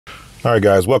All right,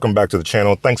 guys, welcome back to the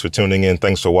channel. Thanks for tuning in.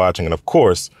 Thanks for watching. And of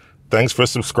course, thanks for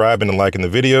subscribing and liking the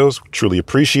videos. Truly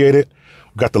appreciate it.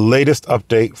 We've got the latest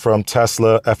update from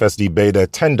Tesla, FSD Beta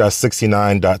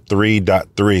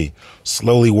 10.69.3.3,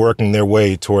 slowly working their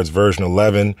way towards version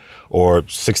 11 or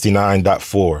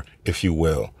 69.4, if you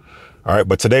will. All right,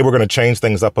 but today we're going to change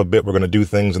things up a bit. We're going to do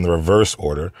things in the reverse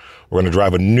order. We're going to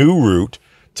drive a new route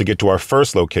to get to our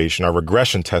first location, our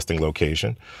regression testing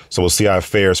location. So we'll see how it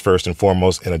fares first and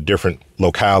foremost in a different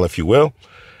locale, if you will.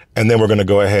 And then we're going to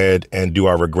go ahead and do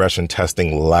our regression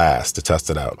testing last to test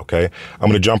it out. OK, I'm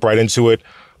going to jump right into it.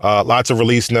 Lots of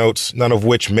release notes, none of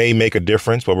which may make a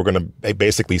difference, but we're going to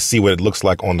basically see what it looks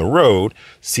like on the road,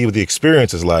 see what the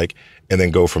experience is like, and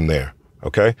then go from there.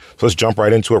 OK, so let's jump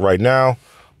right into it right now.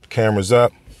 Camera's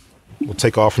up. We'll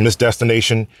take off from this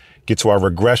destination, get to our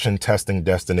regression testing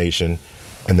destination,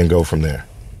 and then go from there.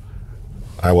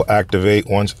 I will activate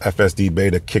once FSD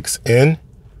Beta kicks in.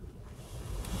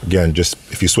 Again, just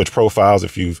if you switch profiles,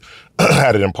 if you've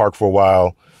had it in park for a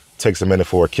while, it takes a minute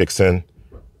before it kicks in.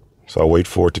 So I'll wait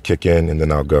for it to kick in and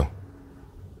then I'll go.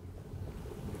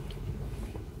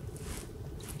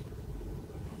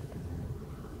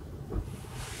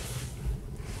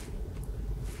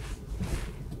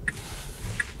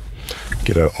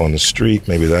 Get out on the street,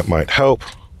 maybe that might help.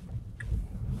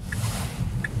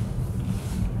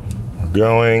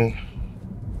 Going,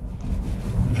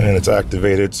 and it's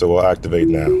activated, so we'll activate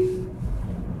now.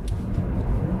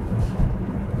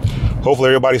 Hopefully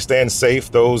everybody's staying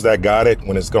safe. Those that got it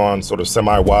when it's gone sort of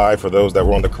semi-wide, for those that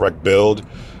were on the correct build,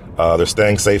 they're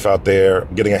staying safe out there,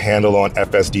 getting a handle on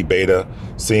FSD Beta,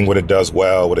 seeing what it does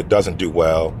well, what it doesn't do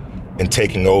well, and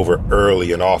taking over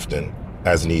early and often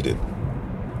as needed.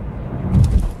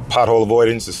 Pothole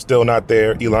avoidance is still not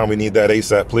there. Elon, we need that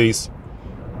ASAP, please.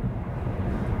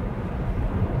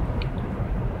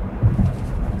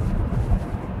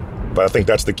 But I think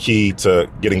that's the key to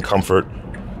getting comfort,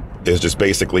 is just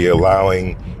basically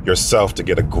allowing yourself to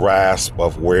get a grasp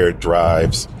of where it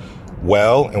drives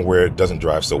well and where it doesn't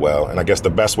drive so well. And I guess the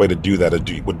best way to do that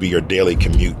would be your daily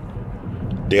commute.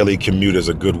 Daily commute is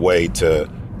a good way to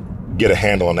get a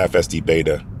handle on FSD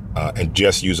Beta and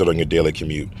just use it on your daily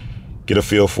commute. Get a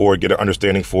feel for it, get an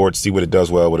understanding for it, see what it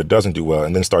does well, what it doesn't do well,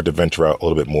 and then start to venture out a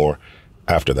little bit more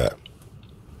after that.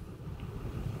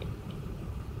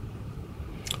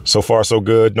 So far, so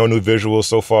good. No new visuals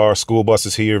so far. School bus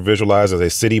is here, visualized as a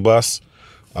city bus.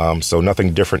 So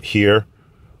nothing different here.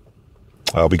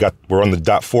 We're on the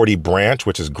 .40 branch,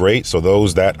 which is great. So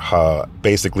those that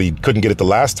basically couldn't get it the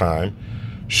last time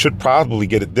should probably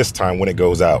get it this time when it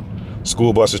goes out.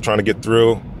 School bus is trying to get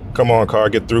through. Come on,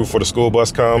 car, get through before the school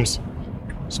bus comes.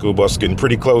 School bus is getting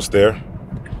pretty close there.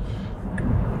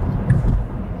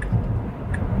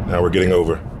 Now we're getting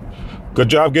over. Good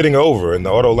job getting over, and the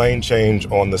auto lane change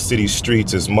on the city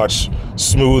streets is much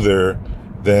smoother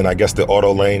than, I guess, the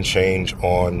auto lane change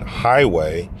on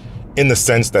highway, in the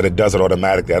sense that it does it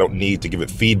automatically. I don't need to give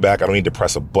it feedback. I don't need to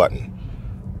press a button.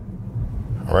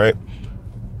 All right.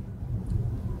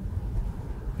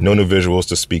 No new visuals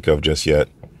to speak of just yet,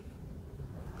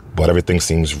 but everything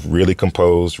seems really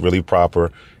composed, really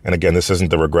proper. And again, this isn't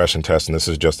the regression test, and this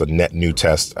is just a net new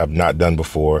test I've not done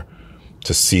before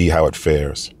to see how it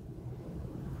fares.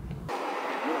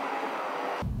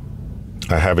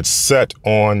 I have it set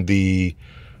on the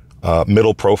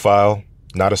middle profile,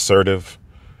 not assertive,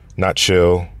 not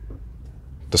chill.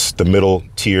 The middle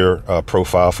tier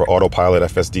profile for autopilot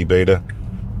FSD Beta.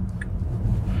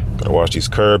 Gotta watch these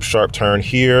curbs. Sharp turn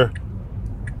here.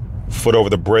 Foot over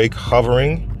the brake,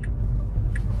 hovering.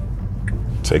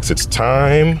 Takes its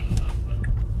time.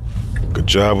 Good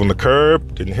job on the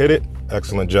curb. Didn't hit it.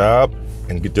 Excellent job.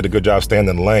 And did a good job staying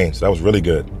in the lane. So that was really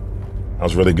good. That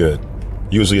was really good.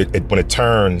 Usually when it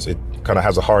turns, it kind of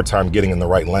has a hard time getting in the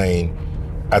right lane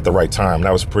at the right time.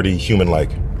 That was pretty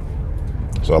human-like.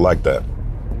 So I like that.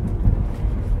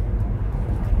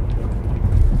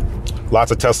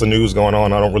 Lots of Tesla news going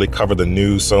on. I don't really cover the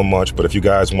news so much, but if you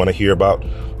guys want to hear about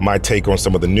my take on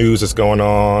some of the news that's going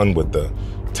on with the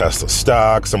Tesla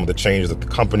stock, some of the changes that the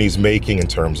company's making in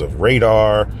terms of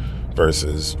radar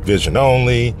versus vision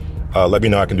only, let me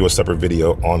know. I can do a separate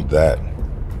video on that.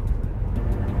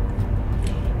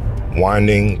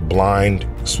 Winding, blind,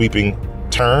 sweeping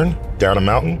turn down a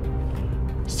mountain.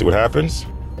 See what happens.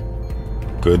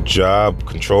 Good job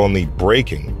controlling the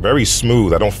braking. Very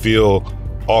smooth. I don't feel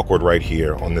awkward right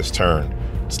here on this turn.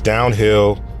 It's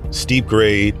downhill, steep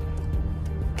grade,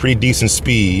 pretty decent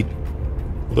speed.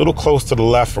 A little close to the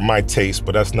left for my taste,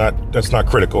 but that's not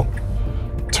critical.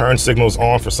 Turn signal's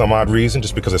on for some odd reason,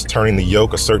 just because it's turning the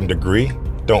yoke a certain degree.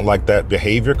 Don't like that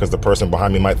behavior because the person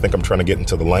behind me might think I'm trying to get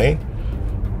into the lane.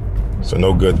 So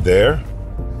no good there.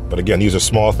 But again, these are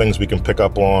small things we can pick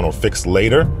up on or fix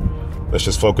later. Let's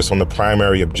just focus on the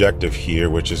primary objective here,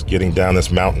 which is getting down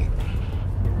this mountain.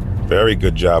 Very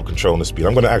good job controlling the speed.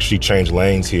 I'm going to actually change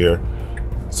lanes here.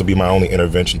 This will be my only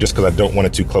intervention just because I don't want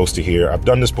it too close to here. I've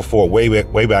done this before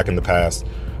way back in the past.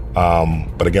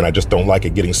 But again, I just don't like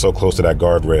it getting so close to that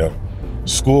guardrail.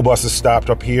 School bus is stopped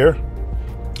up here.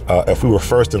 If we were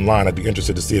first in line, I'd be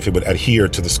interested to see if it would adhere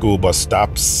to the school bus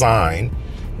stop sign.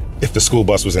 If the school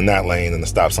bus was in that lane and the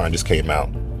stop sign just came out.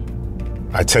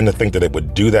 I tend to think that it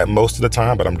would do that most of the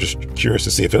time, but I'm just curious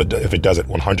to see if it does it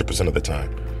 100% of the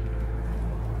time.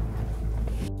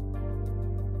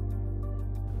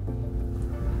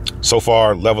 So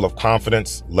far, level of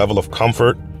confidence, level of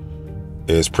comfort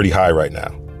is pretty high right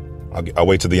now. I'll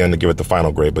wait to the end to give it the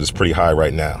final grade, but it's pretty high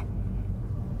right now.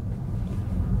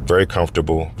 Very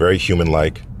comfortable, very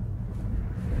human-like.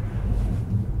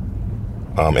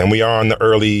 And we are on the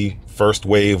early first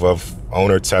wave of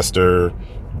owner tester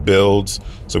builds.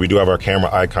 So we do have our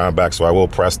camera icon back, so I will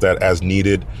press that as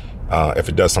needed if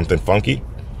it does something funky.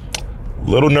 A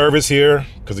little nervous here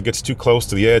because it gets too close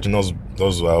to the edge and those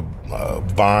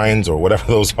vines or whatever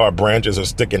those are, branches are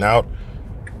sticking out.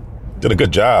 Did a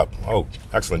good job. Oh,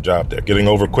 excellent job there. Getting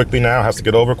over quickly now, has to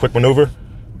get over, quick maneuver.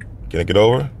 Gonna get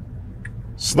over.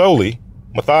 Slowly,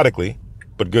 methodically,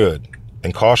 but good.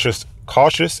 And cautious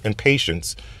and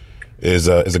patience is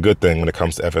a good thing when it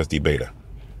comes to FSD Beta.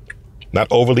 Not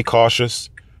overly cautious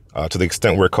to the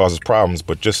extent where it causes problems,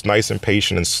 but just nice and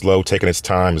patient and slow, taking its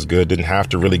time is good. Didn't have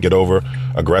to really get over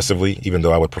aggressively, even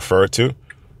though I would prefer it to,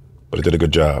 but it did a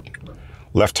good job.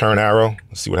 Left turn arrow,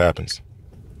 let's see what happens.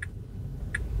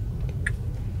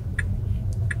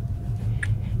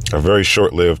 A very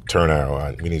short-lived turn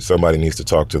arrow. Somebody needs to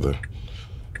talk to the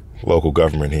local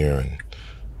government here and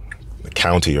the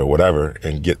county or whatever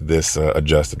and get this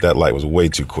adjusted. That light was way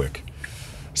too quick.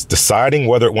 It's deciding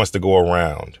whether it wants to go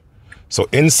around. So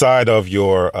inside of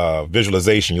your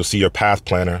visualization, you'll see your path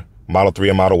planner. Model 3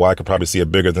 and Model Y could probably see it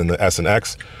bigger than the S and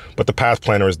X, but the path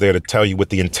planner is there to tell you what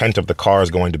the intent of the car is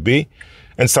going to be.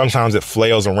 And sometimes it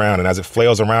flails around, and as it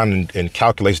flails around and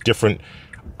calculates different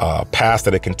paths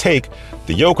that it can take,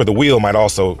 the yoke or the wheel might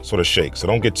also sort of shake. So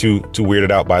don't get too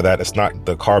weirded out by that. It's not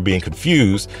the car being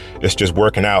confused. It's just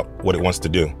working out what it wants to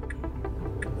do.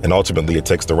 And ultimately it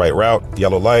takes the right route.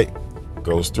 Yellow light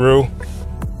goes through.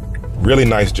 Really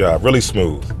nice job, really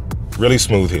smooth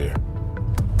here.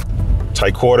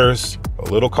 Tight quarters, a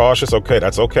little cautious. Okay,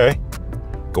 that's okay.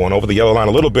 Going over the yellow line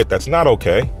a little bit, that's not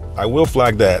okay. I will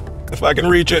flag that if I can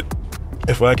reach it.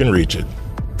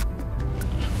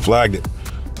 Flagged it.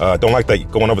 Don't like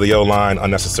that going over the yellow line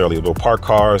unnecessarily. We'll park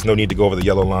cars, no need to go over the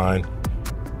yellow line.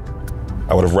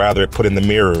 I would have rather it put in the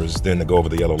mirrors than to go over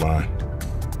the yellow line.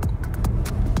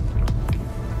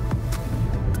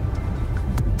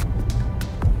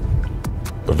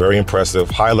 But very impressive.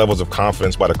 High levels of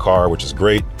confidence by the car, which is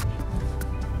great.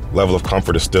 Level of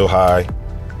comfort is still high.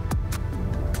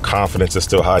 Confidence is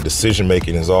still high.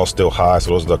 Decision-making is all still high.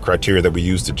 So those are the criteria that we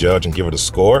use to judge and give it a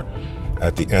score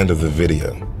at the end of the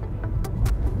video.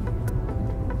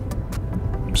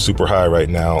 Super high right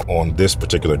now on this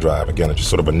particular drive. Again, it's just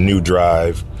sort of a new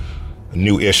drive, a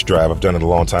new-ish drive. I've done it a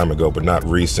long time ago, but not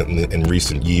recently, in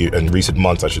recent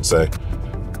months, I should say.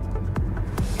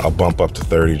 I'll bump up to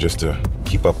 30 just to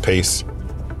keep up pace,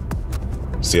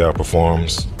 see how it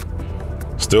performs.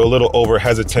 Still a little over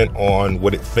hesitant on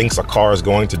what it thinks a car is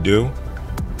going to do,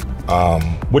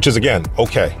 which is, again,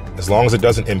 okay. As long as it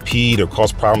doesn't impede or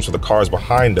cause problems for the cars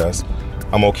behind us,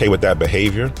 I'm okay with that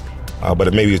behavior. But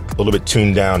it may be a little bit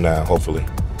tuned down now, hopefully.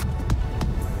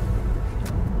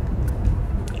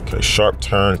 Okay, sharp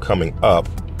turn coming up,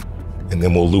 and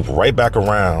then we'll loop right back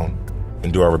around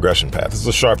and do our regression path. This is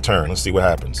a sharp turn. Let's see what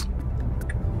happens.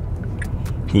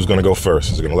 Who's gonna go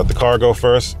first? Is it gonna let the car go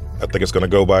first? I think it's gonna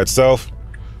go by itself.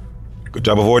 Good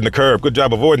job avoiding the curb. Good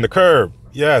job avoiding the curb.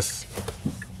 Yes.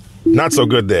 Not so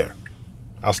good there.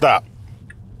 I'll stop.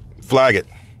 Flag it.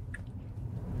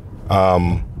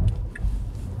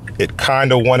 It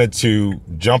kind of wanted to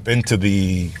jump into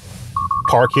the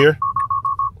park here.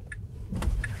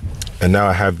 And now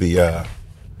I have the, I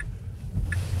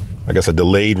guess, a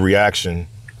delayed reaction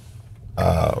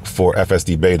for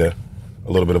FSD Beta.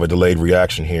 A little bit of a delayed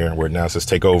reaction here where it now says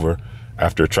take over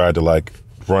after it tried to like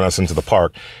run us into the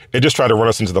park. It just tried to run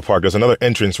us into the park. There's another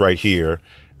entrance right here.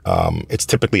 It's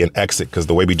typically an exit because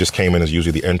the way we just came in is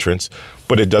usually the entrance,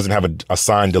 but it doesn't have a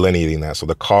sign delineating that. So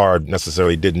the car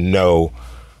necessarily didn't know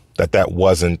that that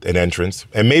wasn't an entrance.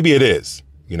 And maybe it is,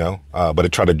 you know, but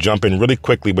it tried to jump in really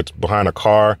quickly behind a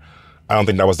car. I don't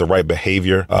think that was the right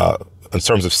behavior in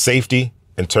terms of safety,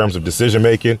 in terms of decision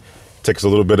making. Takes a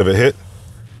little bit of a hit.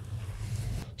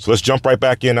 So let's jump right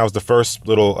back in. That was the first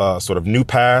little sort of new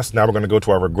pass. Now we're going to go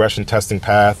to our regression testing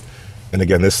path. And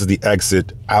again, this is the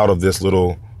exit out of this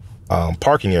little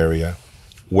parking area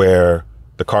where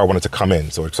the car wanted to come in.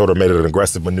 So it sort of made it an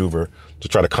aggressive maneuver to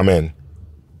try to come in.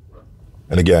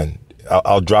 And again,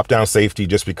 I'll drop down safety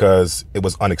just because it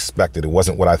was unexpected. It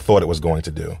wasn't what I thought it was going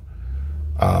to do.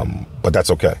 But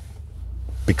that's okay.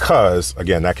 Because,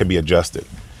 again, that can be adjusted.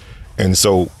 And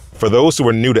so for those who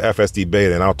are new to FSD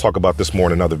Beta, and I'll talk about this more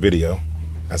in another video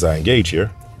as I engage here,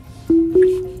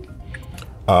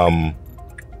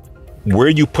 where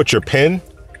you put your pin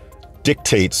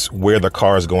dictates where the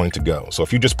car is going to go. So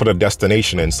if you just put a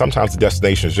destination in, sometimes the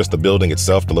destination is just the building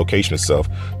itself, the location itself,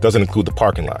 doesn't include the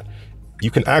parking lot.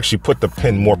 You can actually put the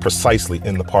pin more precisely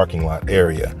in the parking lot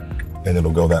area, and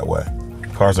it'll go that way.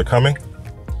 Cars are coming.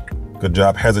 Good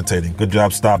job hesitating. Good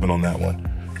job stopping on that one.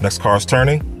 Next car is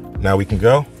turning. Now we can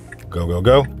go. Go, go,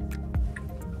 go.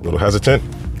 A little hesitant.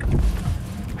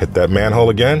 Hit that manhole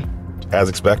again, as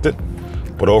expected.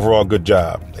 But overall, good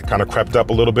job. It kind of crept up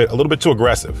a little bit too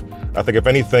aggressive. I think if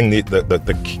anything,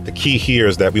 the key here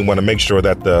is that we want to make sure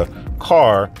that the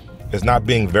car is not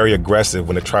being very aggressive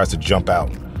when it tries to jump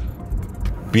out.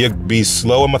 Be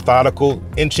slow and methodical,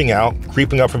 inching out,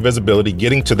 creeping up for visibility,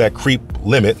 getting to that creep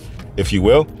limit, if you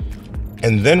will.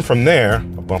 And then from there,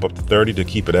 I'll bump up to 30 to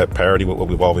keep it at parity with what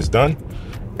we've always done.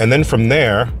 And then from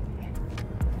there,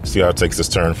 see how it takes this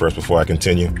turn first before I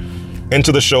continue.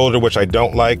 Into the shoulder, which I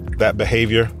don't like that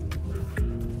behavior.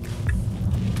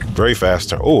 Very fast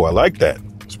turn. Oh, I like that.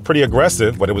 It's pretty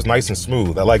aggressive, but it was nice and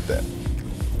smooth. I like that.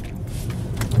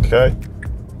 Okay.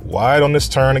 Wide on this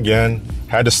turn again.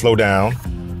 Had to slow down.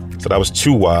 So that was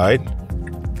too wide.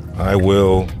 I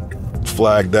will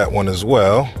flag that one as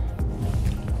well.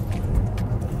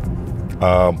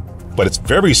 But it's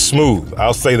very smooth.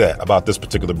 I'll say that about this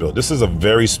particular build. This is a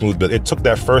very smooth build. It took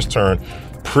that first turn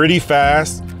pretty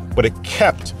fast, but it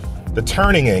kept the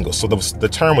turning angle. So the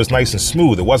turn was nice and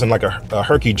smooth. It wasn't like a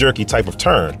herky-jerky type of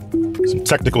turn. Some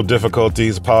technical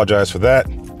difficulties, apologize for that.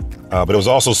 But it was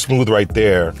also smooth right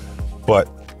there. But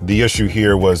the issue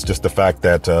here was just the fact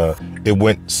that it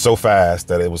went so fast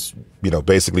that it was,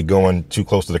 basically going too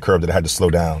close to the curb that I had to slow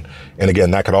down. And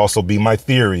again, that could also be my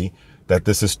theory that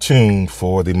this is tuned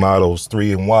for the Models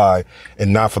 3 and Y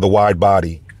and not for the wide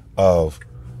body of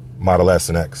Model S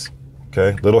and X.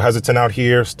 Okay, little hesitant out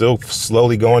here, still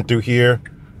slowly going through here,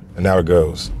 and now it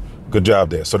goes. Good job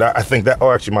there. So that, I think that,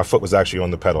 oh, actually my foot was actually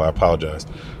on the pedal. I apologize.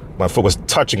 My foot was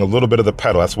touching a little bit of the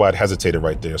pedal. That's why it hesitated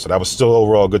right there. So that was still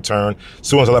overall a good turn. As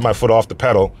soon as I let my foot off the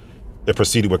pedal, it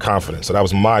proceeded with confidence. So that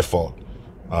was my fault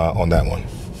on that one.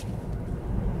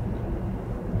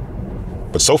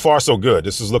 But so far, so good.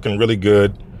 This is looking really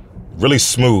good, really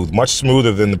smooth, much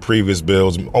smoother than the previous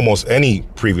builds, almost any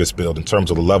previous build in terms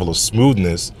of the level of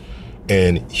smoothness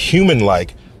and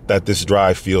human-like that this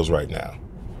drive feels right now.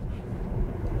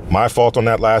 My fault on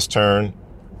that last turn,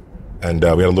 and we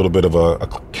had a little bit of a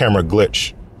camera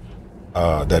glitch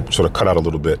that sort of cut out a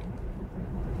little bit.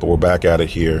 But we're back at it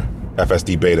here.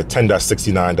 FSD Beta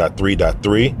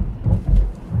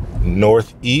 10.69.3.3,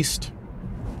 northeast.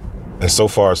 And so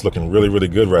far, it's looking really, really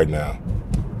good right now.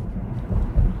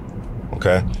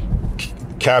 Okay.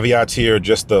 Caveats here,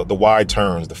 just the wide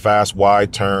turns, the fast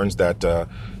wide turns that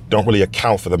don't really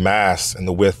account for the mass and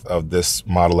the width of this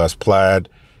Model S Plaid,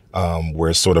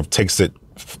 where it sort of takes it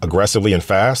aggressively and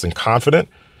fast and confident,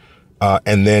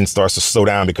 and then starts to slow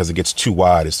down because it gets too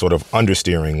wide. It's sort of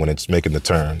understeering when it's making the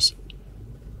turns.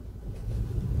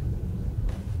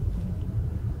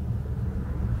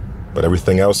 But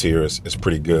everything else here is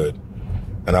pretty good.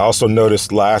 And I also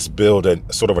noticed last build a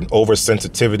sort of an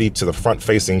oversensitivity to the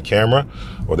front-facing camera,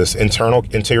 or this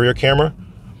interior camera,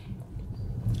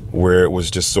 where it was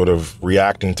just sort of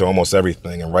reacting to almost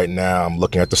everything. And right now I'm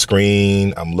looking at the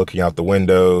screen, I'm looking out the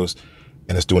windows,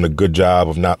 and it's doing a good job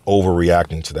of not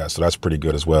overreacting to that. So that's pretty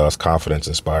good as well. It's confidence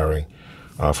inspiring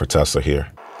for Tesla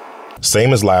here.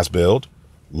 Same as last build,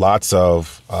 lots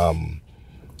of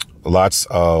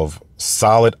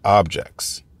solid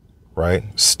objects, right?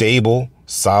 Stable,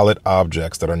 solid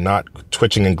objects that are not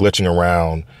twitching and glitching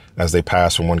around as they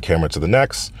pass from one camera to the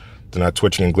next. They're not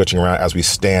twitching and glitching around as we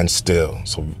stand still.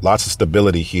 So lots of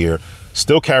stability here,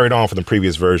 still carried on from the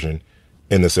previous version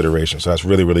in this iteration. So that's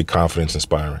really, really confidence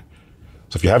inspiring.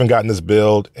 So if you haven't gotten this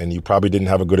build and you probably didn't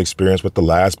have a good experience with the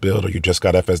last build, or you just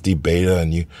got FSD Beta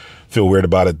and you feel weird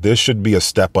about it, this should be a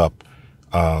step up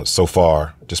so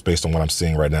far, just based on what I'm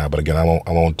seeing right now. But again, I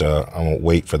won't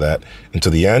wait for that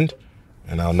until the end.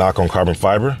 And I'll knock on carbon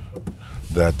fiber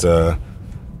that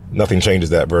nothing changes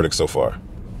that verdict so far.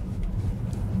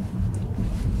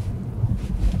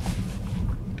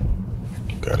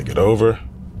 Got to get over.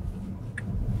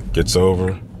 Gets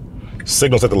over.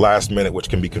 Signals at the last minute, which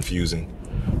can be confusing.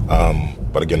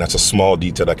 But again, that's a small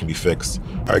detail that can be fixed.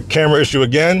 All right, camera issue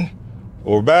again.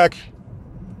 We're back.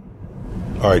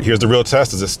 All right, here's the real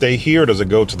test. Does it stay here or does it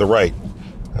go to the right?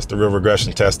 That's the real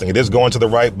regression testing. It is going to the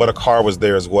right, but a car was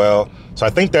there as well. So I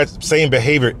think that same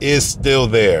behavior is still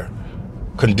there,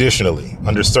 conditionally,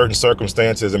 under certain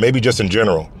circumstances, and maybe just in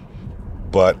general.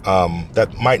 But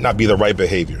that might not be the right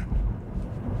behavior.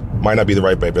 Might not be the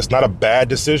right behavior. It's not a bad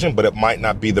decision, but it might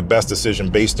not be the best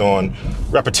decision based on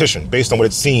repetition, based on what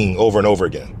it's seeing over and over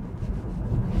again.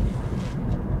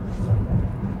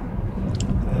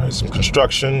 All right, some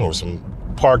construction or some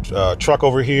parked truck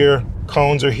over here.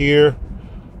 Cones are here.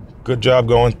 Good job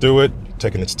going through it,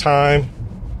 taking its time.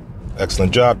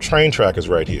 Excellent job. Train track is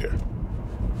right here.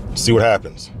 Let's see what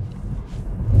happens.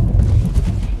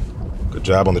 Good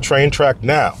job on the train track.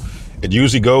 Now, it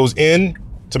usually goes in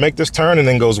to make this turn and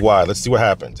then goes wide. Let's see what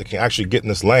happens. It can actually get in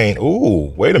this lane.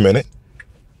 Ooh, wait a minute.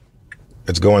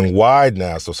 It's going wide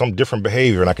now, so some different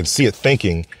behavior, and I can see it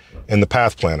thinking in the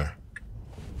path planner.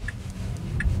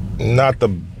 Not the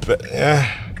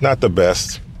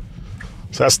best.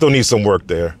 So I still need some work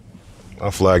there. I'll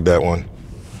flag that one.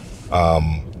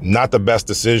 Not the best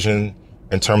decision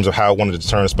in terms of how it wanted to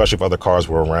turn, especially if other cars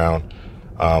were around.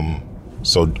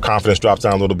 So confidence drops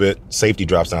down a little bit, safety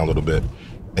drops down a little bit,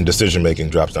 and decision-making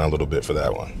drops down a little bit for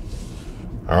that one.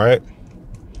 All right.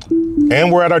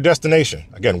 And we're at our destination.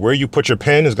 Again, where you put your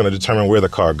pin is going to determine where the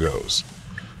car goes.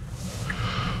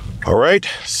 All right.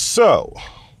 So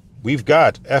we've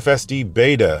got FSD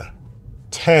Beta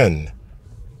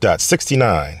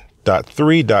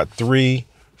 10.69.3.3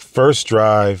 first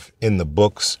drive in the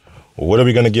books. What are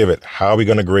we going to give it? How are we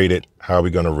going to grade it? How are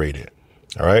we going to rate it?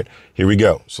 All right, here we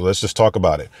go. So let's just talk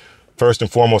about it. First and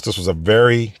foremost, this was a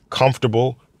very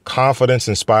comfortable,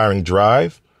 confidence-inspiring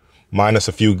drive, minus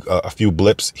a few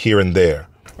blips here and there.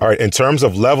 All right, in terms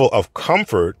of level of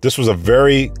comfort, this was a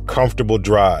very comfortable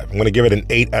drive. I'm going to give it an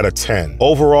 8 out of 10.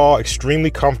 Overall,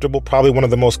 extremely comfortable, probably one of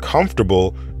the most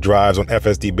comfortable drives on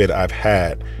FSD Beta I've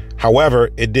had. However,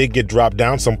 it did get dropped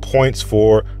down some points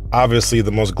for, obviously,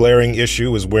 the most glaring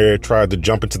issue is where it tried to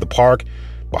jump into the park,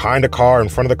 behind a car, in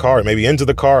front of the car, or maybe into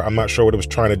the car. I'm not sure what it was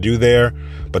trying to do there,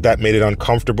 but that made it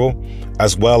uncomfortable,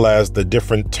 as well as the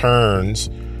different turns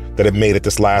that it made at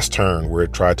this last turn where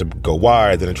it tried to go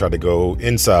wide, then it tried to go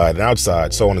inside and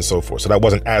outside, so on and so forth. So that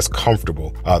wasn't as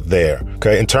comfortable there.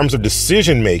 Okay, in terms of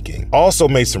decision making, also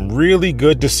made some really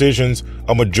good decisions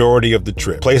a majority of the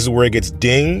trip. Places where it gets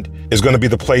dinged is going to be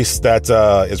the place that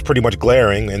is pretty much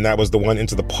glaring, and that was the one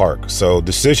into the park. So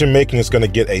decision making is going to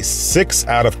get a 6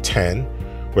 out of 10.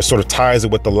 Which sort of ties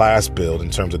it with the last build in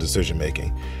terms of decision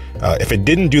making. If it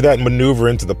didn't do that maneuver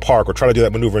into the park, or try to do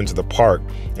that maneuver into the park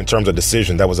in terms of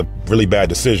decision, that was a really bad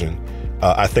decision.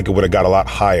 I think it would have got a lot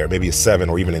higher, maybe a 7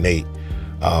 or even an 8.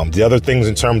 The other things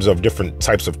in terms of different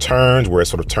types of turns, where it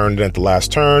sort of turned it at the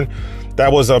last turn,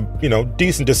 that was a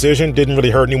decent decision. Didn't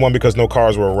really hurt anyone because no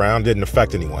cars were around. Didn't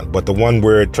affect anyone. But the one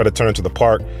where it tried to turn into the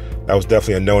park, that was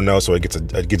definitely a no-no. So it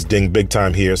gets dinged big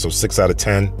time here. So 6 out of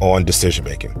 10 on decision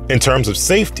making. In terms of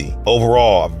safety,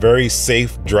 overall, a very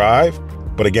safe drive.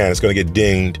 But again, it's going to get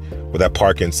dinged with that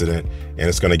park incident, and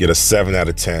it's going to get a 7 out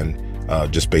of 10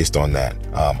 just based on that.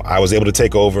 I was able to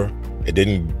take over. It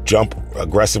didn't jump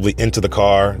aggressively into the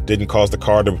car, didn't cause the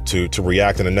car to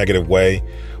react in a negative way,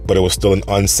 but it was still an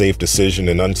unsafe decision,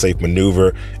 an unsafe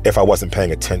maneuver if I wasn't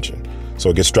paying attention.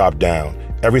 So it gets dropped down.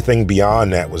 Everything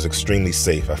beyond that was extremely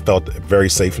safe. I felt very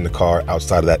safe in the car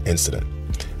outside of that incident.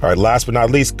 All right, last but not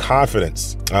least,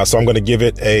 confidence. So I'm going to give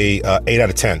it a 8 out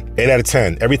of 10. 8 out of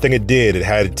 10. Everything it did, it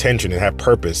had intention, it had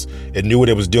purpose. It knew what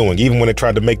it was doing. Even when it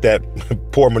tried to make that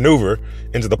poor maneuver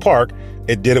into the park,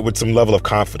 it did it with some level of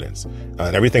confidence.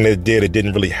 And everything that it did, it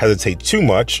didn't really hesitate too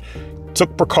much.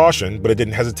 Took precaution, but it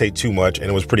didn't hesitate too much, and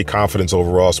it was pretty confident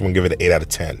overall, so I'm going to give it an 8 out of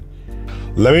 10.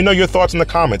 Let me know your thoughts in the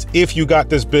comments if you got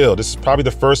this build. This is probably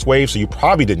the first wave, so you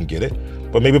probably didn't get it,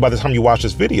 but maybe by the time you watch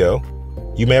this video,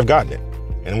 you may have gotten it.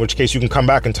 In which case, you can come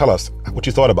back and tell us what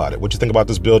you thought about it. What you think about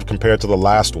this build compared to the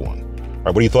last one? All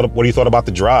right, what do you thought about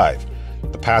the drive,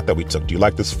 the path that we took? Do you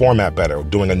like this format better,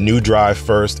 doing a new drive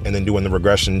first and then doing the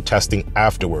regression testing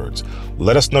afterwards?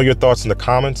 Let us know your thoughts in the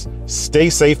comments. Stay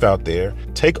safe out there.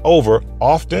 Take over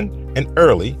often and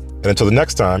early. And until the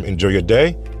next time, enjoy your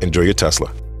day, enjoy your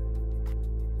Tesla.